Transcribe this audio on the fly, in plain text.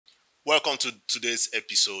Welcome to today's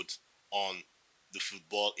episode on the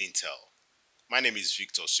Football Intel. My name is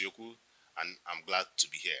Victor Sioku and I'm glad to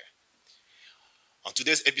be here. On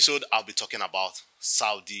today's episode, I'll be talking about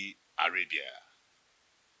Saudi Arabia.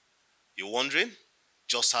 You're wondering?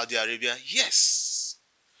 Just Saudi Arabia? Yes.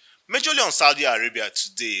 Majorly on Saudi Arabia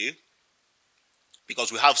today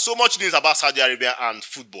because we have so much news about Saudi Arabia and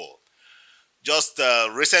football. Just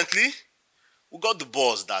recently, we got the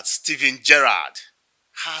buzz that Gerald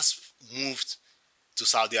has moved to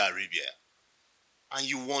Saudi Arabia. And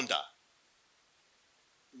you wonder,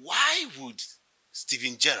 why would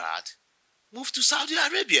Gerald move to Saudi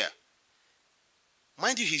Arabia?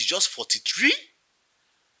 Mind you, he's just 43.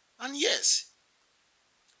 And yes,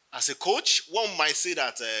 as a coach, one might say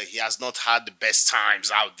that he has not had the best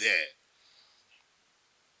times out there.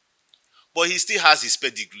 But he still has his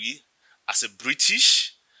pedigree as a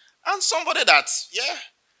British and somebody that,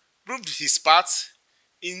 proved his part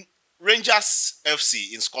in Rangers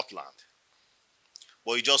FC in Scotland.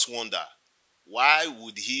 But you just wonder, why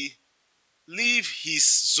would he leave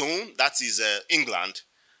his zone, that is England,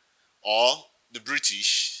 or the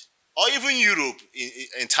British, or even Europe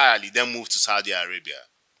entirely, then move to Saudi Arabia?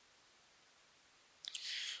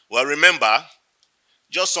 Well, remember,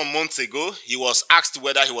 just some months ago, he was asked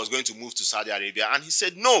whether he was going to move to Saudi Arabia, and he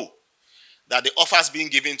said no, that the offers being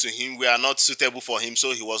given to him were not suitable for him,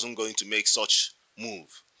 so he wasn't going to make such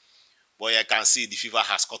move. But I can see the fever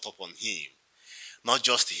has caught up on him. Not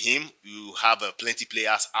just him, you have plenty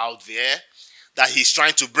players out there that he's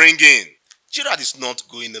trying to bring in. Gerald is not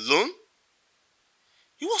going alone.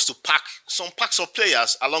 He wants to pack some packs of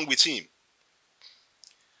players along with him.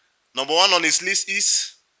 Number one on his list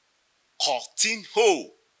is Coutinho.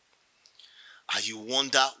 And you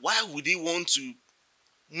wonder, why would he want to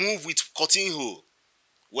move with Coutinho?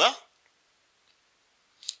 Well,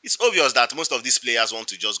 it's obvious that most of these players want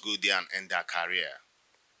to just go there and end their career.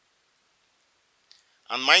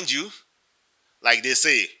 And mind you, like they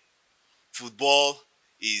say, football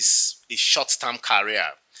is a short-term career.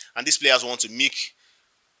 And these players want to make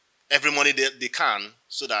every money they can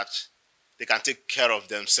so that they can take care of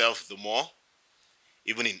themselves the more,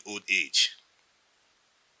 even in old age.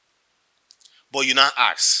 But you now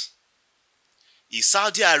ask, is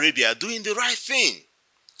Saudi Arabia doing the right thing?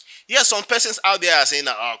 Yes, some persons out there are saying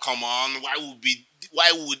that, oh, come on,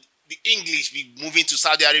 why would the English be moving to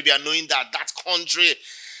Saudi Arabia knowing that that country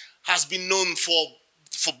has been known for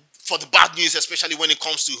the bad news, especially when it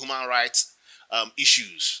comes to human rights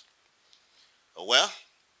issues? Well,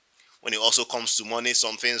 when it also comes to money,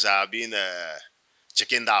 some things are being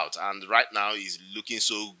chickened out. And right now, it's looking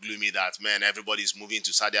so gloomy that, man, everybody's moving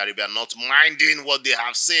to Saudi Arabia, not minding what they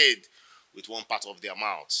have said with one part of their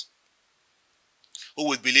mouth. Who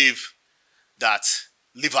would believe that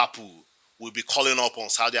Liverpool will be calling up on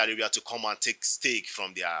Saudi Arabia to come and take stake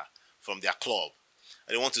from their club?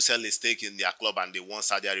 And they want to sell a stake in their club and they want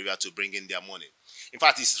Saudi Arabia to bring in their money. In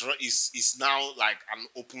fact, it's now like an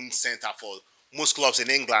open center for most clubs in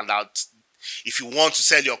England that if you want to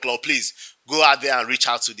sell your club, please go out there and reach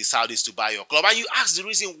out to the Saudis to buy your club. And you ask the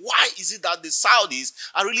reason, why is it that the Saudis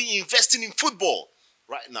are really investing in football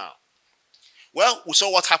right now? Well, we saw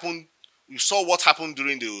what happened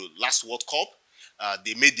during the last World Cup.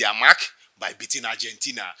 They made their mark by beating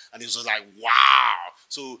Argentina. And it was like, wow.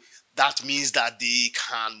 So that means that they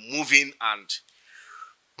can move in and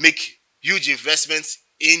make huge investments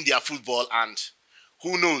in their football. And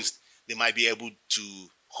who knows, they might be able to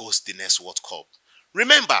host the next World Cup.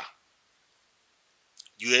 Remember,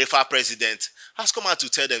 UEFA president has come out to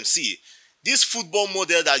tell them, see, this football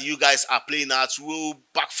model that you guys are playing at will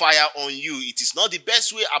backfire on you. It is not the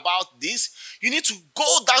best way about this. You need to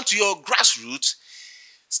go down to your grassroots,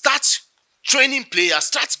 start training players,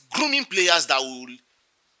 start grooming players that will,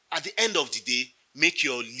 at the end of the day, make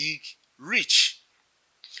your league rich.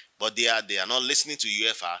 But they are not listening to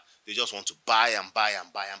UEFA. They just want to buy and buy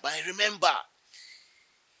and buy and buy. Remember,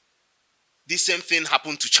 this same thing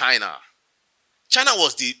happened to China. China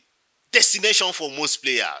was the destination for most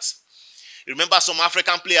players. Remember, some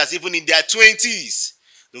African players, even in their 20s,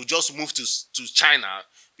 they'll just move to China.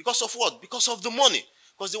 Because of what? Because of the money.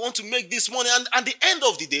 Because they want to make this money. And at the end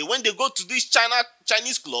of the day, when they go to this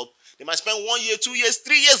Chinese club, they might spend 1 year, 2 years,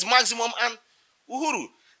 3 years maximum. And uhuru,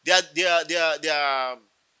 their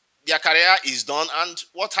career is done. And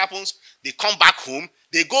what happens? They come back home.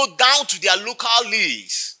 They go down to their local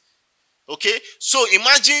leagues. Okay? So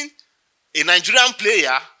imagine a Nigerian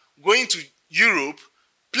player going to Europe,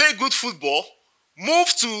 play good football, move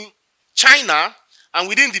to China, and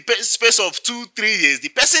within the space of 2-3 years, the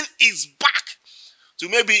person is back to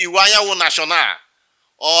maybe Iwanyawo National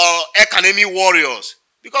or Academy Warriors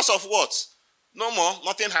Because of what? No more.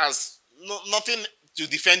 Nothing to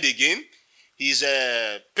defend again. His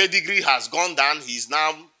pedigree has gone down. He's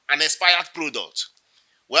now an expired product.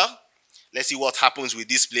 Well, let's see what happens with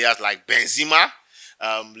these players like Benzema.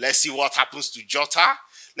 Let's see what happens to Jota.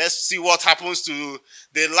 Let's see what happens to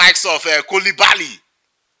the likes of Koulibaly.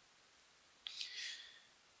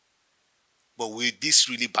 But will this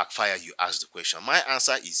really backfire? You ask the question. My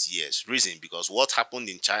answer is yes. Reason, because what happened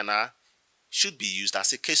in China should be used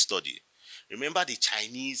as a case study. Remember, the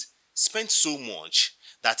Chinese spent so much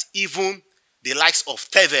that even the likes of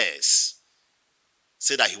Tevez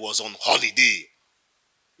said that he was on holiday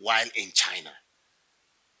while in China.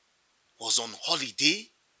 Was on holiday,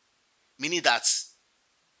 meaning that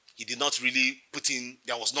he did not really put in,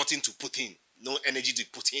 there was nothing to put in, no energy to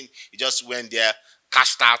put in. He just went there,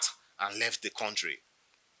 cashed out, and left the country.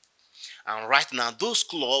 And right now, those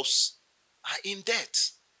clubs are in debt.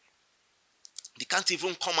 They can't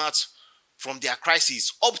even come out from their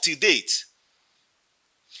crisis up to date.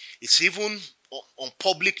 It's even on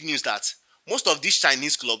public news that most of these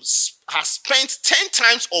Chinese clubs have spent 10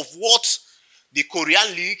 times of what the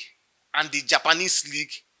Korean League and the Japanese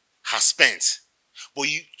League has spent. But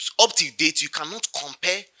up to date, you cannot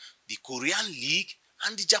compare the Korean League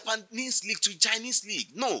and the Japanese League to Chinese League.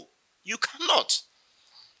 No, you cannot.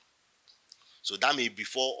 So that may be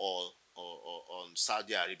before or on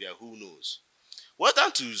Saudi Arabia, who knows. Well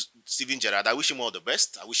done to Steven Gerrard. I wish him all the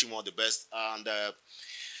best. I wish him all the best. And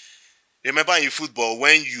remember, in football,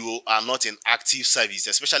 when you are not in active service,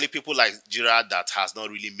 especially people like Gerrard that has not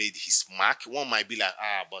really made his mark, one might be like,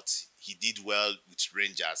 but he did well with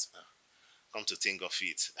Rangers. Come to think of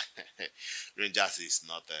it, Rangers is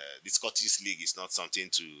not, the Scottish League is not something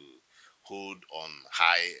to hold on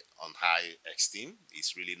high esteem.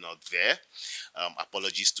 It's really not there.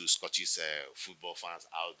 Apologies to Scottish football fans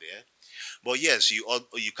out there. But yes, you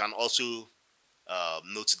can also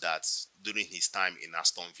note that during his time in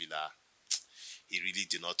Aston Villa, he really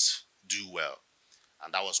did not do well.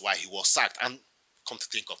 And that was why he was sacked. And come to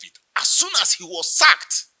think of it, as soon as he was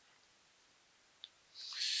sacked,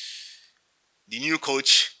 the new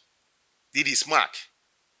coach did his mark.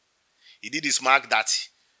 He did his mark that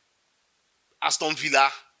Aston Villa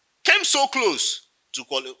came so close to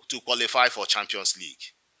qualify for Champions League.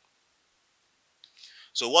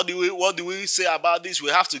 So what do we say about this? We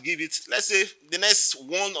have to give it, let's say, the next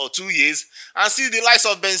 1 or 2 years and see the likes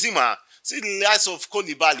of Benzema, see the likes of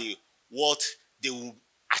Koulibaly, what they will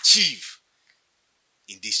achieve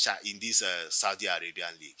in this Saudi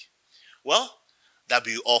Arabian League. Well, that'll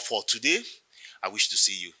be all for today. I wish to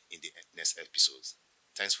see you in the next episode.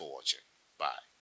 Thanks for watching. Bye.